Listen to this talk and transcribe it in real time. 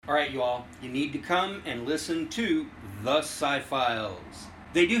All right, you all, you need to come and listen to The Sci-Files.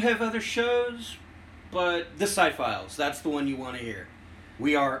 They do have other shows, but The Sci-Files, that's the one you want to hear.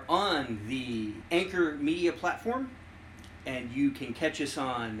 We are on the Anchor Media platform, and you can catch us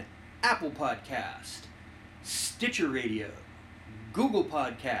on Apple Podcast, Stitcher Radio, Google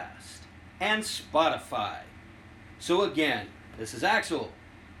Podcast, and Spotify. So again, this is Axel,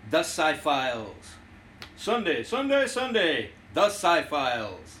 The Sci-Files. Sunday, Sunday, Sunday, The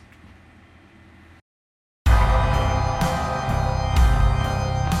Sci-Files.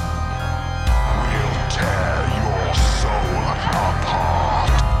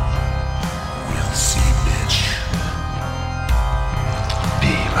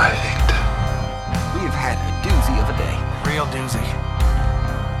 My victim. We've had a doozy of a day. Real doozy.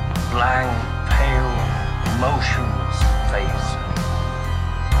 Blank, pale, emotionless face.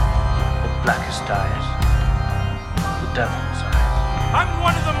 The blackest eyes. The devil's eyes. I'm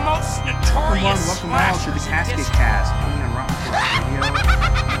one of the most notorious Welcome all to the Casket Cast, only on Rotten Forest Radio.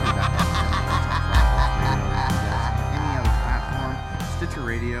 Any other platform, Stitcher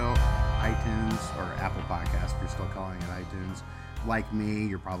Radio, iTunes, or Apple Podcast, if you're still calling it iTunes. Like me,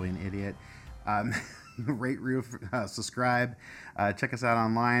 you're probably an idiot. Rate, review, subscribe. Check us out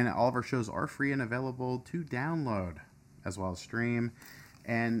online. All of our shows are free and available to download as well as stream.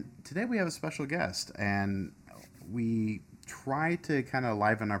 And today we have a special guest, and we try to kind of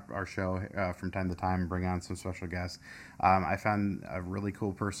liven up our show from time to time and bring on some special guests. I found a really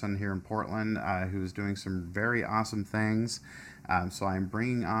cool person here in Portland who's doing some very awesome things. So I'm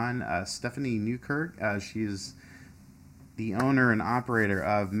bringing on Stephanie Newkirk. She's the owner and operator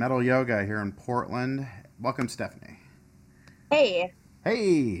of Metal Yoga here in Portland. Welcome, Stephanie. Hey.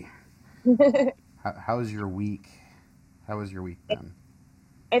 Hey. How was your week? How was your week then?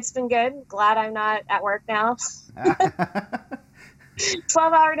 It's been good. Glad I'm not at work now.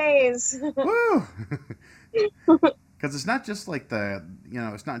 12-hour days. Woo! Because it's not just like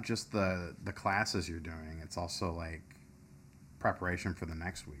it's not just the classes you're doing. It's also like preparation for the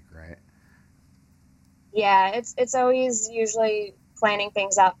next week, right? Yeah, it's always usually planning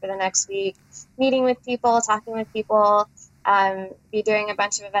things out for the next week, meeting with people, talking with people, be doing a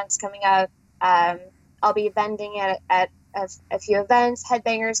bunch of events coming up. I'll be vending at a few events,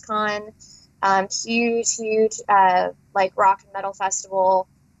 Headbangers Con, huge like rock and metal festival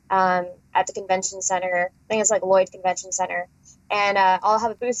at the convention center. I think it's like Lloyd Convention Center. And I'll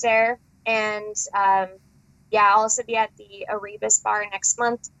have a booth there. And I'll also be at the Erebus Bar next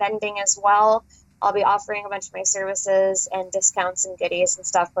month, vending as well. I'll be offering a bunch of my services and discounts and goodies and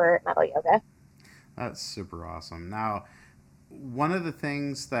stuff for Metal Yoga. That's super awesome. Now, one of the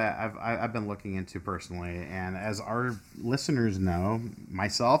things that I've been looking into personally, and as our listeners know,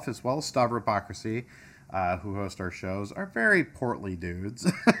 myself as well as Stavropocracy, who host our shows, are very portly dudes.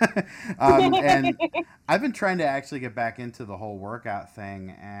 And I've been trying to actually get back into the whole workout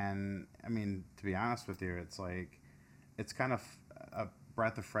thing. And I mean, to be honest with you, it's kind of a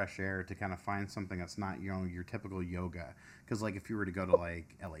breath of fresh air to kind of find something that's not, your typical yoga. Because like if you were to go to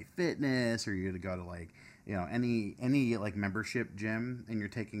like LA Fitness, or you were to go to like, any like membership gym, and you're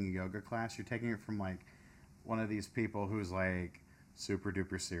taking a yoga class, you're taking it from like one of these people who's like super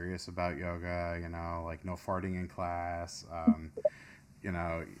duper serious about yoga, like no farting in class,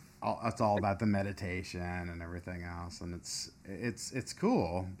 it's all about the meditation and everything else. And it's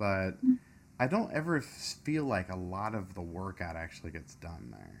cool, but I don't ever feel like a lot of the workout actually gets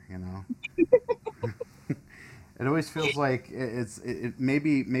done there, It always feels like it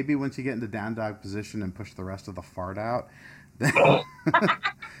maybe once you get into down dog position and push the rest of the fart out,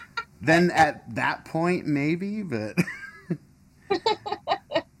 then at that point maybe, but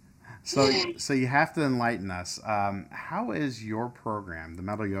so you have to enlighten us. How is your program, the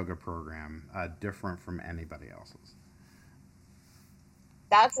Metal Yoga program, different from anybody else's?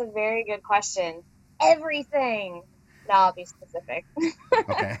 That's a very good question. Everything. No, I'll be specific.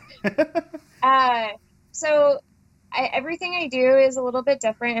 Okay. Everything I do is a little bit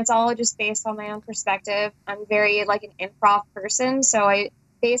different. It's all just based on my own perspective. I'm very like an improv person, so I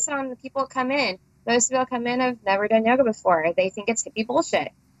base it on the people that come in. Most people come in have never done yoga before. They think it's hippie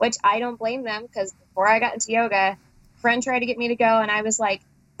bullshit, which I don't blame them, because before I got into yoga, a friend tried to get me to go, and I was like,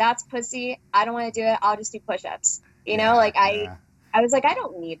 that's pussy. I don't want to do it. I'll just do push-ups. I was like, I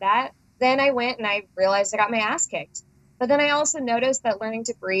don't need that. Then I went and I realized I got my ass kicked. But then I also noticed that learning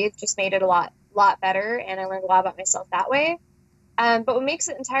to breathe just made it a lot better, and I learned a lot about myself that way. But what makes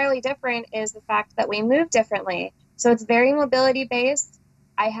it entirely different is the fact that we move differently. So it's very mobility based.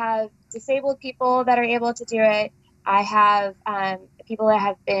 I have disabled people that are able to do it. I have people that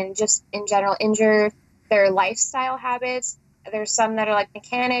have been just in general injured. Their lifestyle habits There's some that are like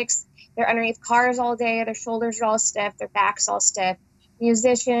mechanics. They're underneath cars all day. Their shoulders are all stiff. Their back's all stiff.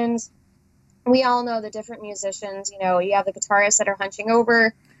 Musicians, we all know the different musicians. You know, you have the guitarists that are hunching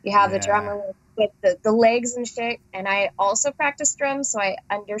over. You have the drummer with the legs and shit. And I also practice drums, so I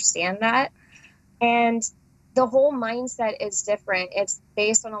understand that. And the whole mindset is different. It's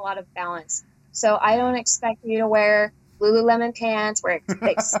based on a lot of balance. So I don't expect you to wear Lululemon pants, wear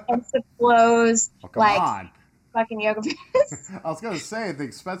expensive clothes, Oh, come on. fucking yoga pants. I was gonna say the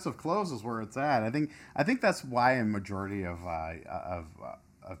expensive clothes is where it's at. I think that's why a majority of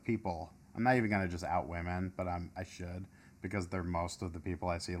people. I'm not even gonna just out women, but I should, because they're most of the people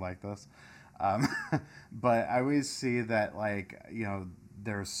I see like this. But I always see that, like, you know,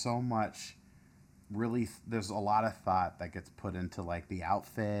 there's so much. Really, there's a lot of thought that gets put into, like, the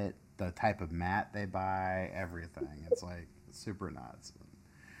outfit, the type of mat they buy, everything. It's like super nuts.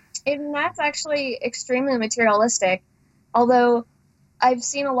 And that's actually extremely materialistic. Although I've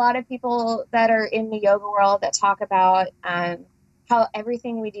seen a lot of people that are in the yoga world that talk about how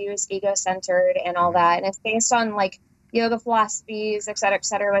everything we do is ego-centered and all that. And it's based on, like, yoga philosophies, et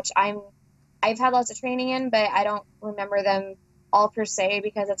cetera, which I've had lots of training in, but I don't remember them all per se,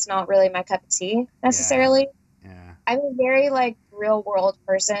 because it's not really my cup of tea necessarily. Yeah. I'm a very, like, real world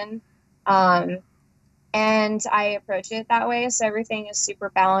person. And I approach it that way. So everything is super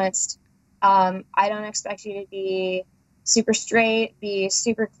balanced. I don't expect you to be super straight, be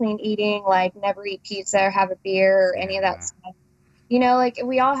super clean eating, like never eat pizza or have a beer or any of that stuff. You know, like,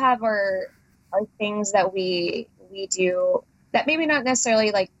 we all have our things that we do that maybe not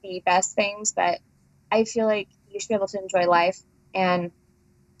necessarily like the best things, but I feel like you should be able to enjoy life. And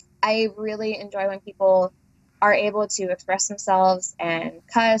I really enjoy when people are able to express themselves and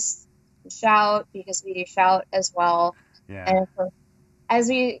cuss and shout, because we do shout as well. Yeah. And of course, as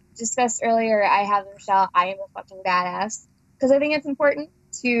we discussed earlier, I have them shout, "I am a fucking badass," because I think it's important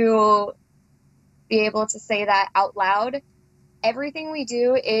to be able to say that out loud. Everything we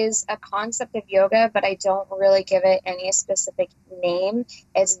do is a concept of yoga, but I don't really give it any specific name.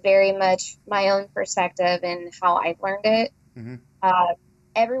 It's very much my own perspective and how I've learned it. Mm-hmm.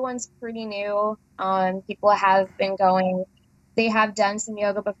 Everyone's pretty new. People have been going, they have done some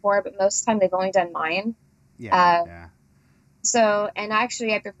yoga before, but most of the time they've only done mine. Yeah. So, and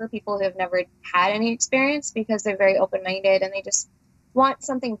actually I prefer people who have never had any experience, because they're very open-minded and they just want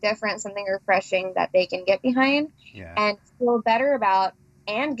something different, something refreshing that they can get behind and feel better about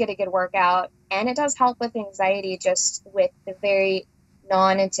and get a good workout. And it does help with anxiety, just with the very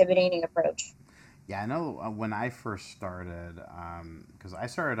non-intimidating approach. Yeah, I know when I first started, because I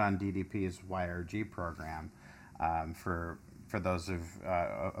started on DDP's YRG program. For those of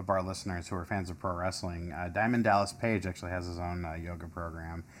our listeners who are fans of pro wrestling, Diamond Dallas Page actually has his own yoga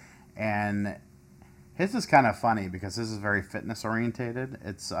program, and his is kind of funny because his is very fitness orientated.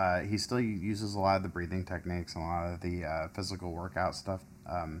 It's he still uses a lot of the breathing techniques and a lot of the physical workout stuff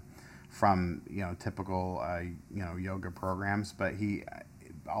from typical yoga programs, but he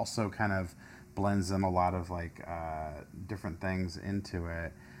also kind of blends in a lot of like different things into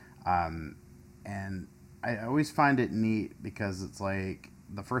it, and I always find it neat because it's like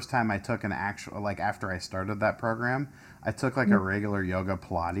the first time I took an actual, like after I started that program, I took like a regular yoga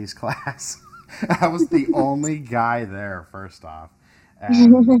Pilates class. I was the only guy there, first off.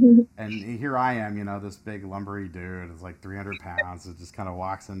 And here I am, this big lumbery dude. It's like 300 pounds. It just kind of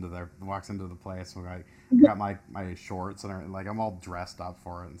walks into the place. And I got my shorts and like I'm all dressed up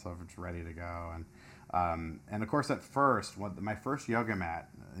for it and so it's ready to go. And of course at first, my first yoga mat,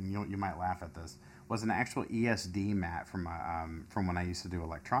 and you might laugh at this, was an actual ESD mat from when I used to do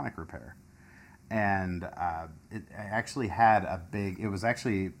electronic repair. And it actually had it was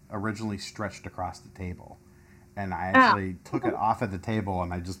actually originally stretched across the table. And I actually took it off of the table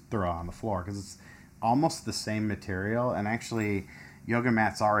and I just threw it on the floor because it's almost the same material. And actually, yoga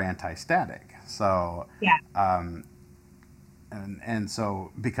mats are anti-static. So, and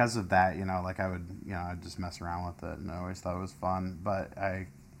so because of that, like I would, I'd just mess around with it and I always thought it was fun. But I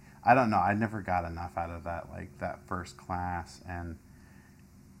don't know. I never got enough out of that, like that first class, and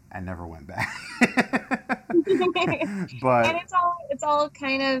I never went back. But and it's all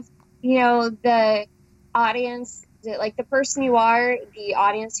kind of, the audience, like the person you are, the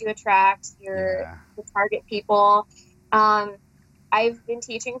audience you attract, the target people. I've been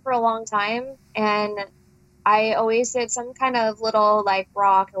teaching for a long time, and I always did some kind of little like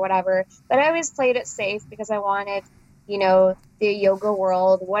rock or whatever, but I always played it safe because I wanted, the yoga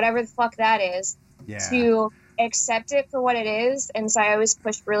world, whatever the fuck that is, to accept it for what it is. And so I always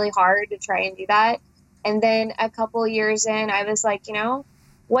pushed really hard to try and do that. And then a couple years in, I was like,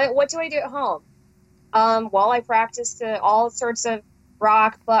 what do I do at home? Well, I practiced all sorts of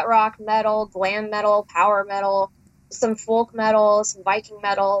rock, butt rock, metal, glam metal, power metal, some folk metal, some Viking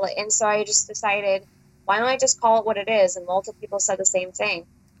metal. And so I just decided, why don't I just call it what it is? And multiple people said the same thing.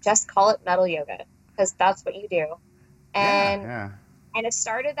 Just call it metal yoga, because that's what you do. And and it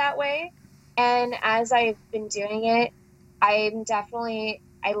started that way. And as I've been doing it, I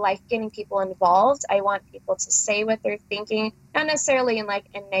like getting people involved. I want people to say what they're thinking, not necessarily in like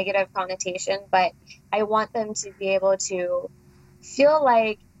a negative connotation, but I want them to be able to feel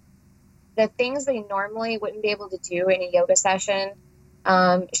like the things they normally wouldn't be able to do in a yoga session,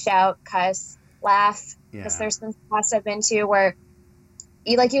 shout, cuss, laugh, because there's some class I've been to where,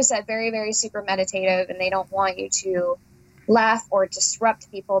 like you said, very, very super meditative, and they don't want you to laugh or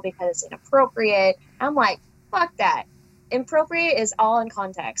disrupt people because it's inappropriate. I'm like, fuck that. Inappropriate is all in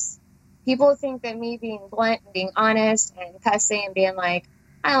context. People think that me being blunt and being honest and cussing and being like,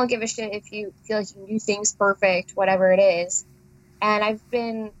 I don't give a shit if you feel like you can do things perfect, whatever it is. And I've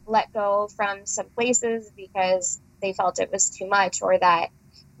been let go from some places because they felt it was too much, or that,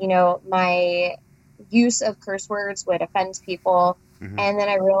 you know, my use of curse words would offend people. Mm-hmm. And then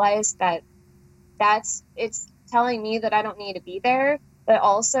I realized that it's telling me that I don't need to be there, but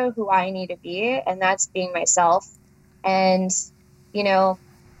also who I need to be, and that's being myself. And, you know,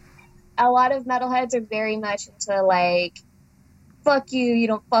 a lot of metalheads are very much into like, fuck you, you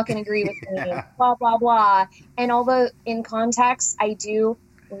don't fucking agree with me, blah, blah, blah. And although in context, I do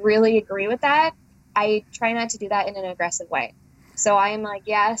really agree with that, I try not to do that in an aggressive way. So I'm like,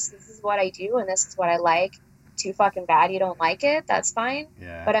 yes, this is what I do, and this is what I like. Too fucking bad you don't like it, that's fine.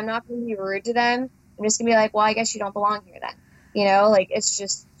 Yeah. But I'm not going to be rude to them. I'm just going to be like, well, I guess you don't belong here then. You know, like, it's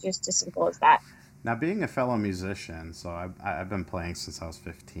just as simple as that. Now, being a fellow musician, so I've been playing since I was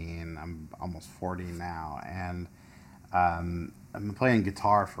 15. I'm almost 40 now, and I've been playing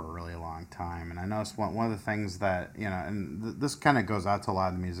guitar for a really long time. And I noticed one of the things that, you know, and this kind of goes out to a lot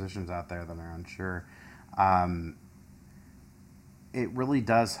of the musicians out there that are unsure. It really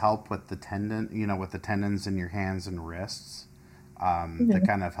does help with the with the tendons in your hands and wrists. That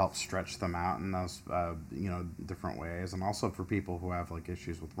kind of helps stretch them out in those, different ways. And also for people who have like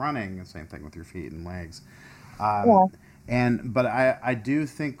issues with running, and same thing with your feet and legs. But I do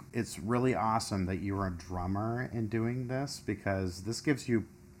think it's really awesome that you were a drummer in doing this, because this gives you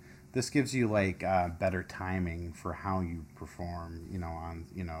like better timing for how you perform,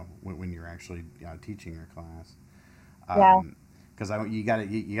 when you're actually teaching your class. Because you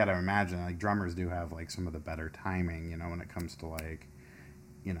gotta imagine, like, drummers do have like some of the better timing, when it comes to like,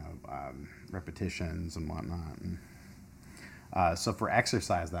 repetitions and whatnot. And, so for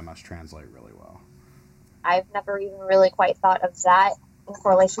exercise, that must translate really well. I've never even really quite thought of that in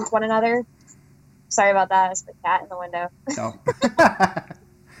correlation to one another. Sorry about that. It's the cat in the window.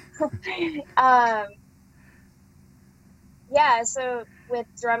 Oh. Yeah. So with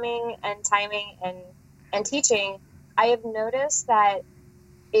drumming and timing and teaching, I have noticed that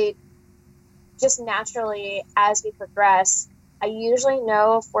it just naturally, as we progress, I usually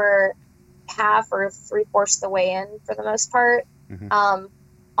know if we're half or 3/4 the way in for the most part. Mm-hmm.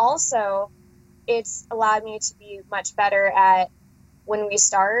 Also, it's allowed me to be much better at when we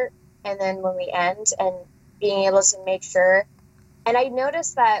start and then when we end, and being able to make sure. And I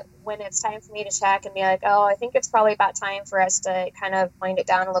noticed that when it's time for me to check and be like, oh, I think it's probably about time for us to kind of wind it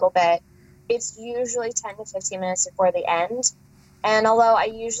down a little bit, it's usually 10 to 15 minutes before the end. And although I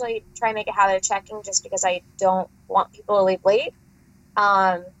usually try and make a habit of checking just because I don't want people to leave late,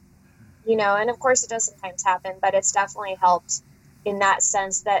 and of course it does sometimes happen, but it's definitely helped in that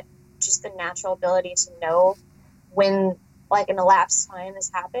sense, that just the natural ability to know when like an elapsed time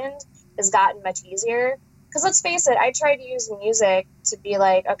has happened has gotten much easier. Because let's face it, I try to use music to be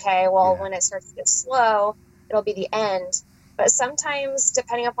like, okay, well, when it starts to get slow, it'll be the end. But sometimes,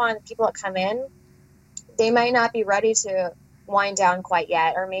 depending upon the people that come in, they might not be ready to wind down quite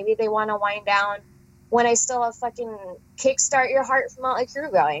yet. Or maybe they want to wind down when I still have fucking Kickstart Your Heart from Motley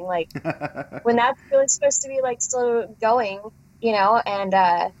Crue going. Like, when that's really supposed to be, like, still going, and,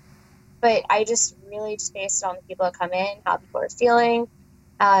 but I just really just based on the people that come in, how people are feeling.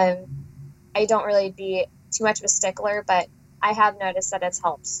 I don't really be too much of a stickler, but I have noticed that it's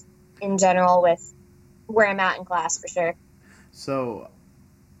helped in general with where I'm at in class, for sure. So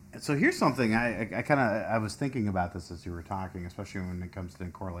here's something I was thinking about this as you were talking, especially when it comes to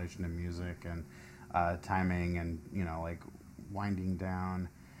correlation to music and timing and like winding down.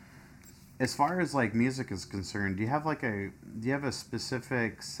 As far as like music is concerned, do you have a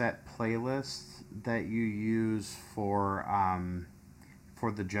specific set playlist that you use for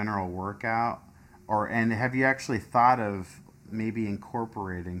the general workout, and have you actually thought of maybe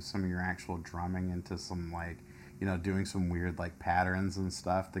incorporating some of your actual drumming into some, like, doing some weird, like, patterns and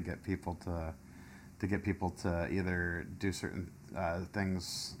stuff to get people to either do certain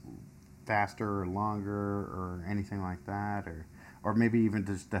things faster or longer or anything like that, or maybe even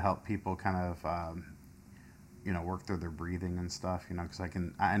just to help people kind of work through their breathing and stuff, because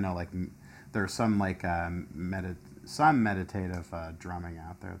I know, like, there's some, like, some meditative drumming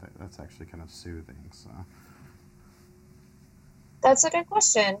out there that's actually kind of soothing. So that's a good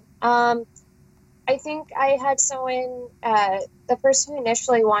question. I think I had someone, the person who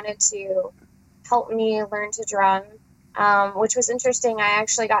initially wanted to help me learn to drum, which was interesting. I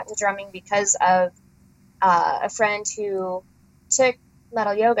actually got into drumming because of a friend who took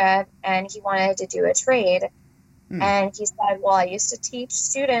metal yoga, and he wanted to do a trade. And he said, well, I used to teach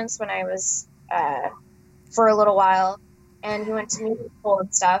students when I was for a little while, and he went to music school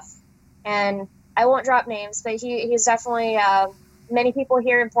and stuff. And I won't drop names, but he's definitely, many people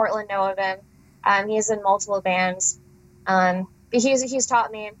here in Portland know of him. He's in multiple bands. But he's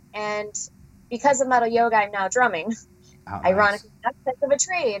taught me, and because of metal yoga, I'm now drumming. Oh, Ironically, that's because of a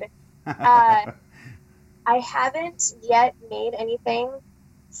trade. I haven't yet made anything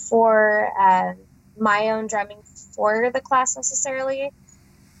for my own drumming for the class necessarily.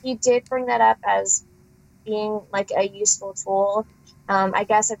 He did bring that up as being like a useful tool. I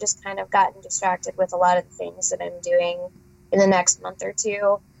guess I've just kind of gotten distracted with a lot of the things that I'm doing in the next month or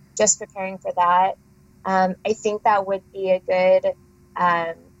two, just preparing for that. I think that would be a good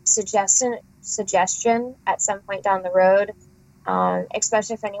suggestion at some point down the road,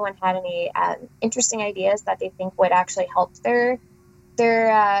 especially if anyone had any interesting ideas that they think would actually help their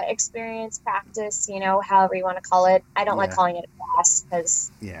experience, practice, however you want to call it. I don't like calling it a class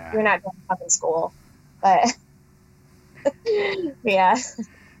because you're not going up in school, but yeah.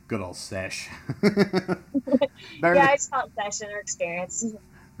 Good old sesh. Yeah, I just call it session or experience.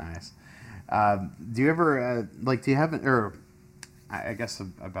 Nice. Do you ever do you have, or I guess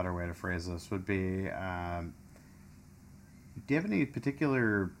a better way to phrase this would be, do you have any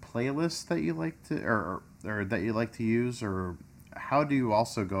particular playlists that you like to, or that you like to use, or how do you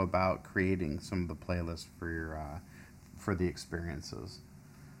also go about creating some of the playlists for your for the experiences?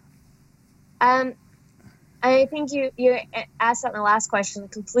 I think you asked that in the last question,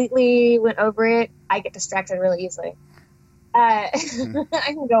 completely went over it. I get distracted really easily. I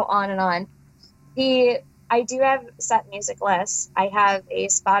can go on and on. I do have set music lists. I have a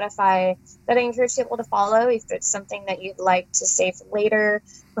Spotify that I encourage people to follow if it's something that you'd like to save for later.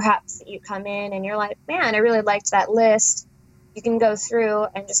 Perhaps that you come in and you're like, man, I really liked that list. You can go through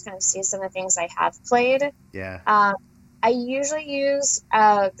and just kind of see some of the things I have played. Yeah. I usually use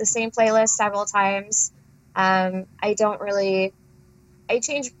the same playlist several times. I probably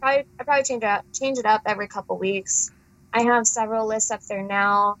change it up every couple weeks. I have several lists up there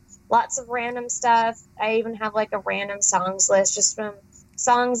now, lots of random stuff. I even have like a random songs list just from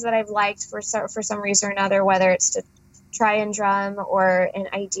songs that I've liked for some reason or another, whether it's to try and drum or an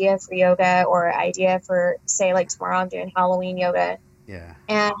idea for yoga or idea for, say, like tomorrow I'm doing Halloween yoga. Yeah.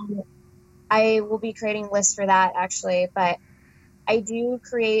 And I will be creating lists for that actually, but I do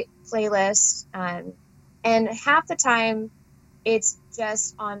create playlists, and half the time it's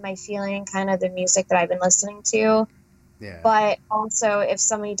just on my feeling, kind of the music that I've been listening to. Yeah. But also if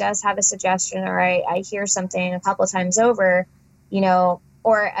somebody does have a suggestion or I hear something a couple of times over,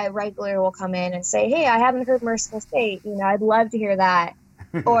 or a regular will come in and say, hey, I haven't heard Merciful Fate, I'd love to hear that,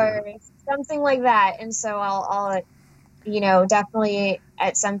 or something like that. And so I'll definitely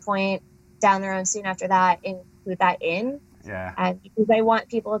at some point down the road soon after that include that in. Yeah. Because I want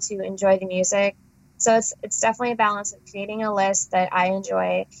people to enjoy the music. So it's definitely a balance of creating a list that I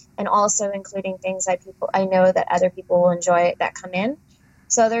enjoy and also including things that I know that other people will enjoy that come in.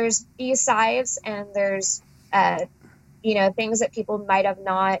 So there's B-sides and there's, things that people might have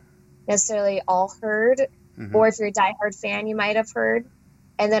not necessarily all heard, or if you're a diehard fan, you might have heard.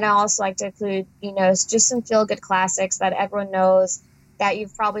 And then I also like to include, just some feel-good classics that everyone knows that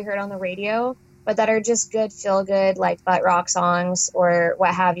you've probably heard on the radio, but that are just good feel-good, like butt rock songs or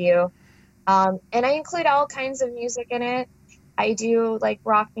what have you. And I include all kinds of music in it. I do like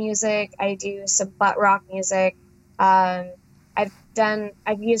rock music. I do some butt rock music. I've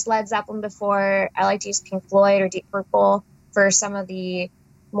used Led Zeppelin before. I like to use Pink Floyd or Deep Purple for some of the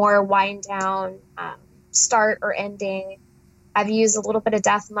more wind down start or ending. I've used a little bit of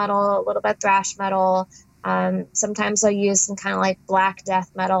death metal, a little bit of thrash metal. Sometimes I'll use some kind of like black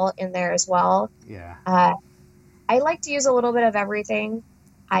death metal in there as well. Yeah. I like to use a little bit of everything.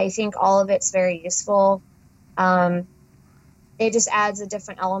 I think all of it's very useful. It just adds a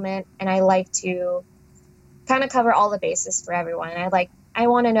different element, and I like to kind of cover all the bases for everyone. I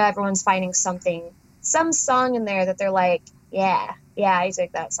want to know everyone's finding some song in there that they're like, yeah, I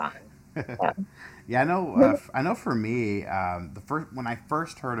dig that song. So. Yeah, I know. For me, when I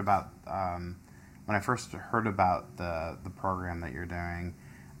first heard about the program that you're doing,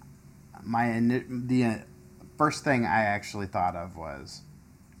 the first thing I actually thought of was,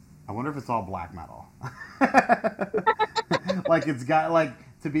 I wonder if it's all black metal. Like, it's got like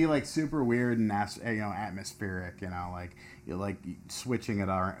to be like super weird and atmospheric, like you're like switching it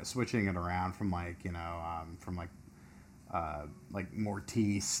around from like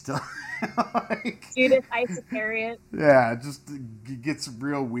Mortiz to like Judith Iscariot. Yeah, it just gets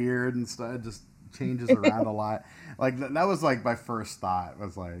real weird and stuff. It just changes around a lot. Like that was like my first thought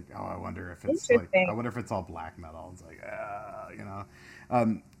was like, oh, I wonder if it's all black metal. It's like,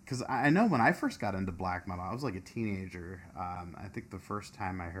 because I know when I first got into black metal, I was like a teenager. I think the first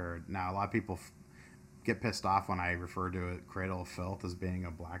time I heard. Now a lot of people get pissed off when I refer to it, Cradle of Filth, as being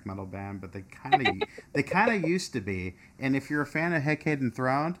a black metal band, but they kind of used to be. And if you're a fan of Hecate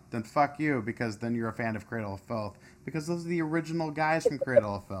Enthroned, then fuck you, because then you're a fan of Cradle of Filth, because those are the original guys from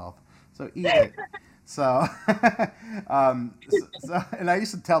Cradle of Filth. So eat it. So, and I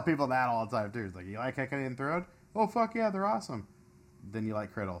used to tell people that all the time too. It's like, you like Hecate Enthroned? Oh fuck yeah, they're awesome. Then you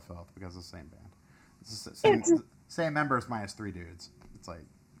like Cradle of Filth because it's the same band. It's the same members minus 3 dudes. It's like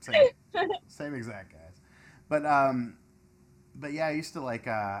same exact guys. But yeah, I used to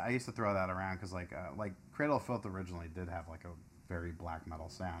throw that around because like Cradle of Filth originally did have like a very black metal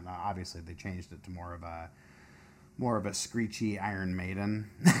sound. Now, obviously they changed it to more of a screechy Iron Maiden,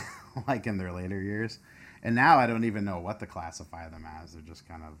 like in their later years. And now I don't even know what to classify them as. They're just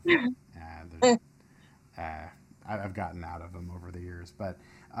kind of I've gotten out of them over the years. But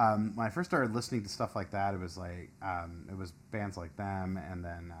when I first started listening to stuff like that, it was like it was bands like them, and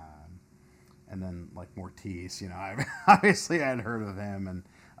then like Mortiz, obviously I'd heard of him, and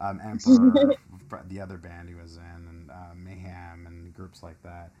Emperor, the other band he was in, and Mayhem and groups like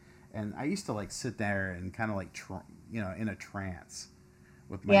that. And I used to like sit there and kind of like, in a trance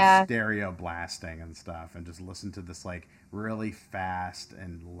with my stereo blasting and stuff, and just listen to this like really fast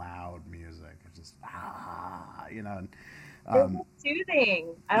and loud music. It's just, it's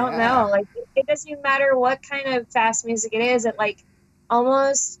soothing. I don't know. Like, it doesn't matter what kind of fast music it is. It like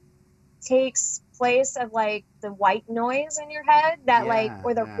almost takes place of like the white noise in your head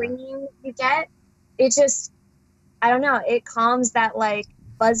or the ringing you get. It just, I don't know, it calms that like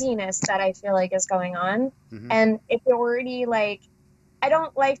fuzziness that I feel like is going on. Mm-hmm. And if you're already like, I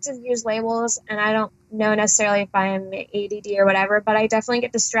don't like to use labels, and I don't know necessarily if I'm ADD or whatever, but I definitely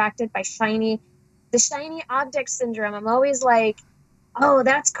get distracted by the shiny object syndrome. I'm always like, oh,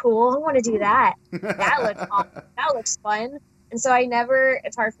 that's cool, I want to do that. That looks fun. And so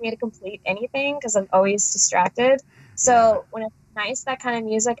it's hard for me to complete anything because I'm always distracted. So when it's nice, that kind of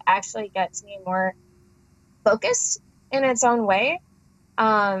music actually gets me more focused in its own way.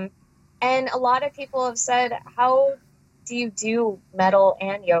 And a lot of people have said, how do you do metal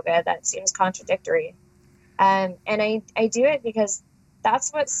and yoga? That seems contradictory. And I do it because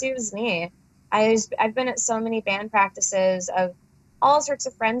that's what soothes me. I've been at so many band practices of all sorts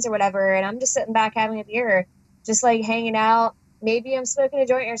of friends or whatever, and I'm just sitting back having a beer, just like hanging out. Maybe I'm smoking a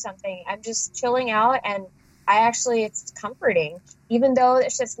joint or something. I'm just chilling out, and it's comforting. Even though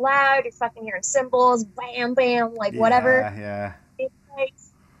it's just loud, you're fucking hearing cymbals, bam, bam, like whatever. Yeah. It's like,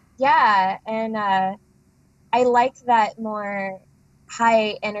 and I like that more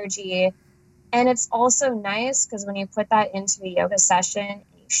high energy. And it's also nice because when you put that into a yoga session and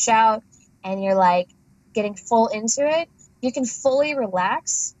you shout and you're like getting full into it, you can fully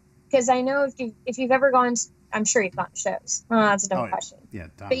relax. Because I know if you've ever gone, I'm sure you've gone to shows. Oh, that's a dumb question. Yeah,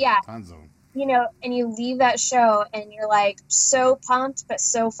 tons of them. And you leave that show and you're like so pumped but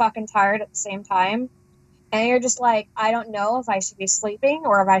so fucking tired at the same time. And you're just like, I don't know if I should be sleeping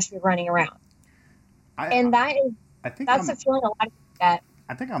or if I should be running around. That's a feeling a lot of people get.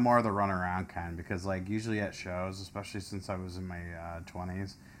 I think I'm more of the run around kind, because like usually at shows, especially since I was in my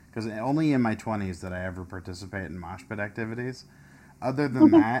 20s, because only in my 20s did I ever participate in mosh pit activities. Other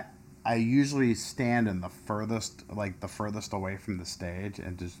than that, I usually stand in the furthest away from the stage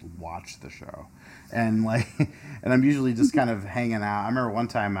and just watch the show, and I'm usually just kind of hanging out. I remember one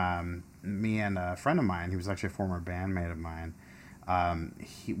time, me and a friend of mine, he was actually a former bandmate of mine,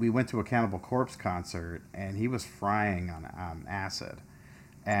 we went to a Cannibal Corpse concert, and he was frying on acid,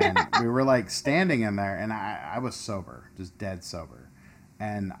 and we were like standing in there, and I was sober, just dead sober,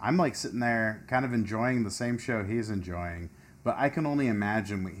 and I'm like sitting there, kind of enjoying the same show he's enjoying. But I can only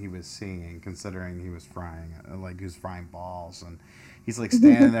imagine what he was seeing, considering he was frying balls, and he's like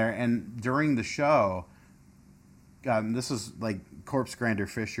standing there. And during the show, this is like Corpse Grinder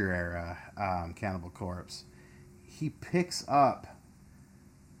Fisher era, Cannibal Corpse. He picks up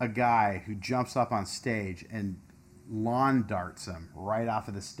a guy who jumps up on stage and lawn darts him right off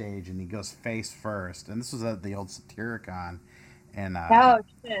of the stage, and he goes face first. And this was at the old Satyricon. And Oh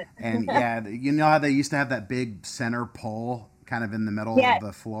shit. and yeah, you know how they used to have that big center pole kind of in the middle Yes. of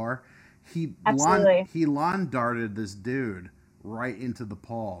the floor? Absolutely. He lawn darted this dude right into the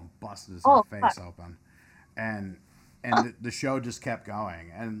pole, busted his Oh, face fuck. open, and the show just kept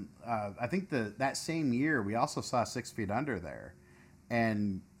going. And I think that same year we also saw 6 Feet Under there,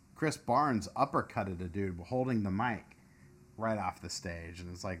 and Chris Barnes uppercutted a dude holding the mic right off the stage, and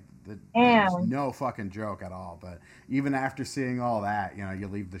it's like there's Damn. no fucking joke at all. But even after seeing all that, you know, you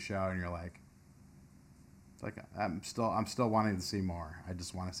leave the show and you're like, it's like I'm still wanting to see more. I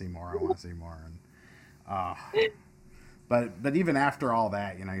just want to see more. I want to see more. And but even after all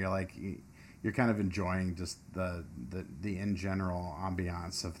that, you know, you're like you're kind of enjoying just the in general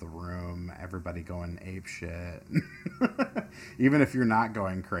ambiance of the room, everybody going ape shit. Even if you're not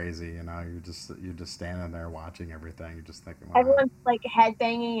going crazy, you know, you're just standing there watching everything. You're just thinking, wow. Everyone's like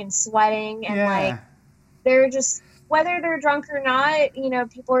headbanging and sweating, and Yeah. like they're just, whether they're drunk or not, you know,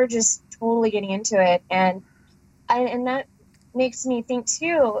 people are just totally getting into it, and that makes me think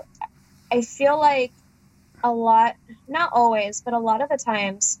too. I feel like a lot, not always, but a lot of the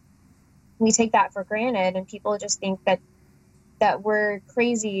times, we take that for granted, and people just think that we're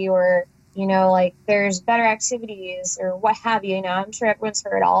crazy, or, you know, like there's better activities or what have you. You know, I'm sure everyone's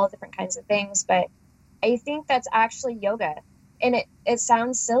heard all different kinds of things, but I think that's actually yoga. And it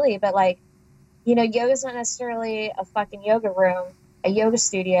sounds silly, but like, you know, yoga's not necessarily a fucking yoga room, a yoga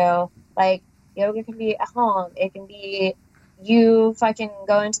studio. Like, yoga can be at home. It can be you fucking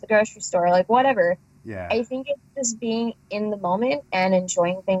going to the grocery store, like whatever. Yeah. I think it's just being in the moment and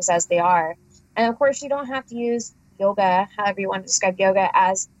enjoying things as they are. And of course, you don't have to use yoga, however you want to describe yoga,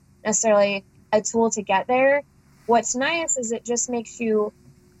 as necessarily a tool to get there. What's nice is it just makes you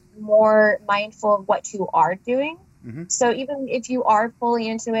more mindful of what you are doing. Mm-hmm. So even if you are fully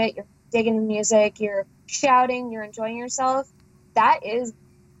into it, you're digging the music, you're shouting, you're enjoying yourself, that is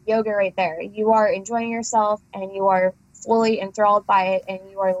yoga right there. You are enjoying yourself, and you are fully enthralled by it, and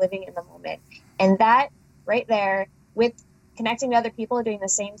you are living in the moment. And that right there, with connecting to other people doing the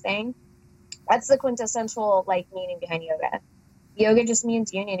same thing, that's the quintessential like meaning behind yoga. Yoga just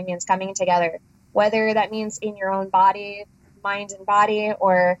means union. It means coming together, whether that means in your own body, mind and body,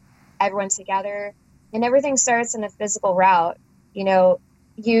 or everyone together. And everything starts in a physical route. You know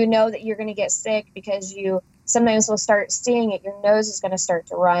that you're going to get sick because you sometimes will start seeing it. Your nose is going to start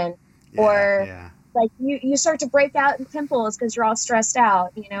to run, or like you start to break out in pimples because you're all stressed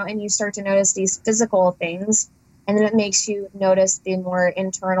out, you know, and you start to notice these physical things, and then it makes you notice the more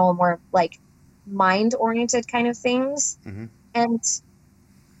internal, more like mind-oriented kind of things. Mm-hmm. And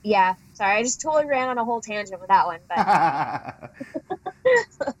yeah, sorry, I just totally ran on a whole tangent with that one, but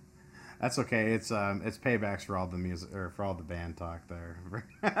That's okay. It's paybacks for all the music or for all the band talk there,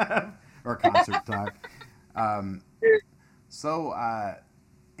 or concert talk. So,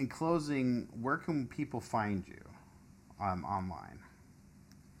 in closing, where can people find you online?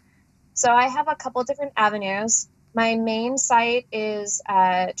 So I have a couple different avenues. My main site is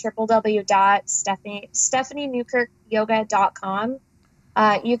www.stephanienewkirkyoga.com.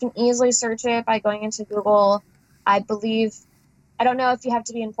 You can easily search it by going into Google. I don't know if you have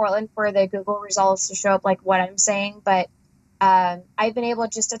to be in Portland for the Google results to show up like what I'm saying, but I've been able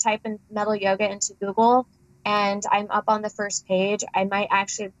just to type in metal yoga into Google, and I'm up on the first page. I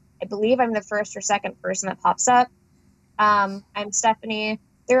believe I'm the first or second person that pops up. I'm Stephanie.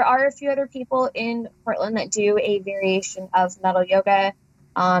 There are a few other people in Portland that do a variation of metal yoga,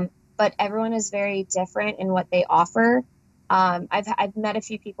 but everyone is very different in what they offer. I've met a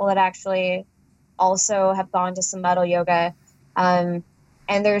few people that actually also have gone to some metal yoga, and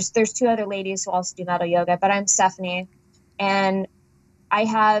there's two other ladies who also do metal yoga, but I'm Stephanie, and I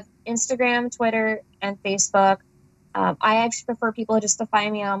have Instagram, Twitter, and Facebook. I actually prefer people just to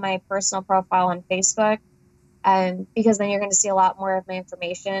find me on my personal profile on Facebook, because then you're going to see a lot more of my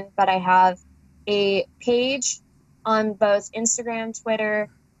information. But I have a page on both Instagram, Twitter,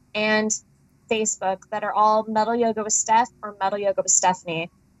 and Facebook that are all Metal Yoga with Steph or Metal Yoga with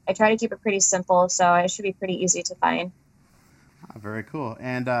Stephanie. I try to keep it pretty simple, so it should be pretty easy to find. Oh, very cool.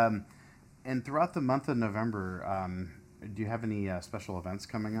 And throughout the month of November, do you have any special events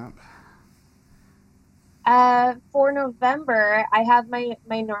coming up? For November, I have my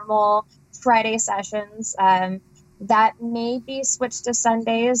normal Friday sessions. That may be switched to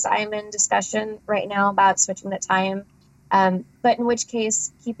Sundays. I'm in discussion right now about switching the time. But in which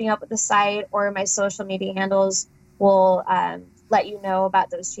case, keeping up with the site or my social media handles will let you know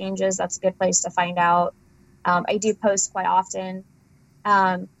about those changes. That's a good place to find out. I do post quite often.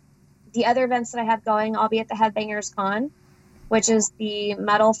 The other events that I have going, I'll be at the Headbangers Con, which is the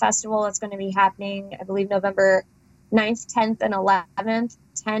metal festival that's going to be happening, I believe, November 9th, 10th, and 11th,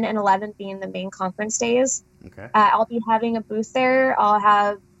 10 and 11 being the main conference days. Okay. I'll be having a booth there.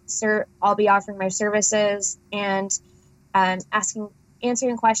 I'll be offering my services and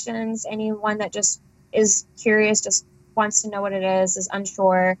answering questions. Anyone that just is curious, just wants to know what it is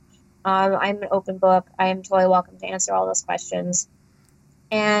unsure. I'm an open book. I am totally welcome to answer all those questions.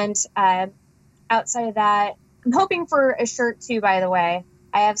 And outside of that, I'm hoping for a shirt too, by the way.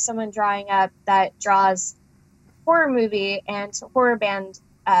 I have someone drawing up that draws horror movie and horror band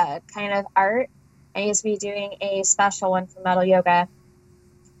kind of art. I used to be doing a special one for Metal Yoga.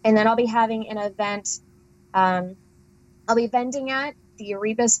 And then I'll be having an event. I'll be vending at the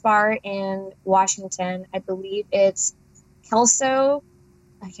Erebus Bar in Washington. I believe it's Kelso.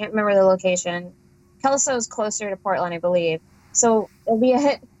 I can't remember the location. Kelso is closer to Portland, I believe. So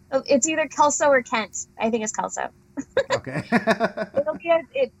it's either Kelso or Kent. I think it's Kelso. Okay. It'll be at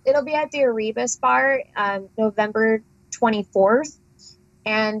the Erebus Bar November 24th,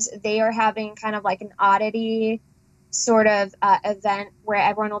 and they are having kind of like an oddity sort of event where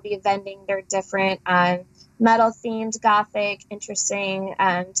everyone will be vending their different metal themed, gothic, interesting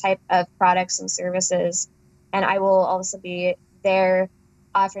type of products and services. And I will also be there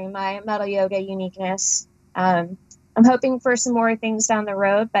offering my Metal Yoga uniqueness. I'm hoping for some more things down the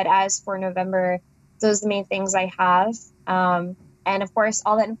road, but as for November, those are the main things I have. And of course,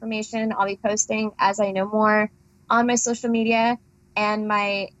 all that information I'll be posting as I know more on my social media, and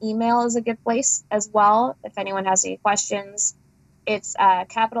my email is a good place as well. If anyone has any questions, it's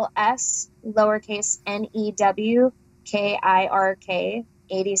capital S, lowercase NEWKIRK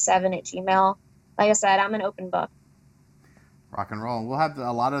 87 at Gmail. Like I said, I'm an open book. Rock and roll. We'll have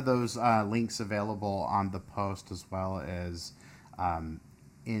a lot of those links available on the post, as well as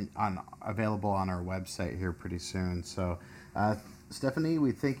available on our website here pretty soon. So, Stephanie,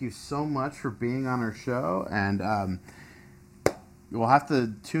 we thank you so much for being on our show, and we'll have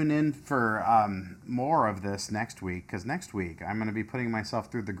to tune in for more of this next week, because next week I'm going to be putting myself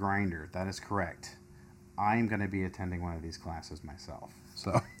through the grinder. That is correct. I'm going to be attending one of these classes myself.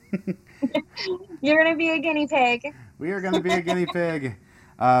 So You're going to be a guinea pig. We are going to be a guinea pig,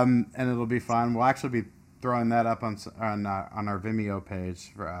 and it'll be fun. We'll actually be throwing that up on our Vimeo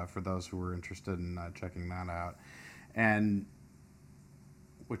page for those who are interested in checking that out, and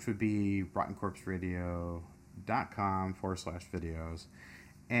which would be rottencorpseradio.com/videos.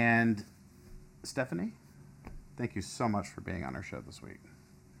 And Stephanie, thank you so much for being on our show this week.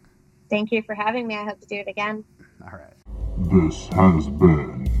 Thank you for having me. I hope to do it again. All right. This has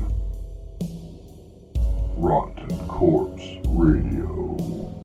been Rotten Corpse Radio.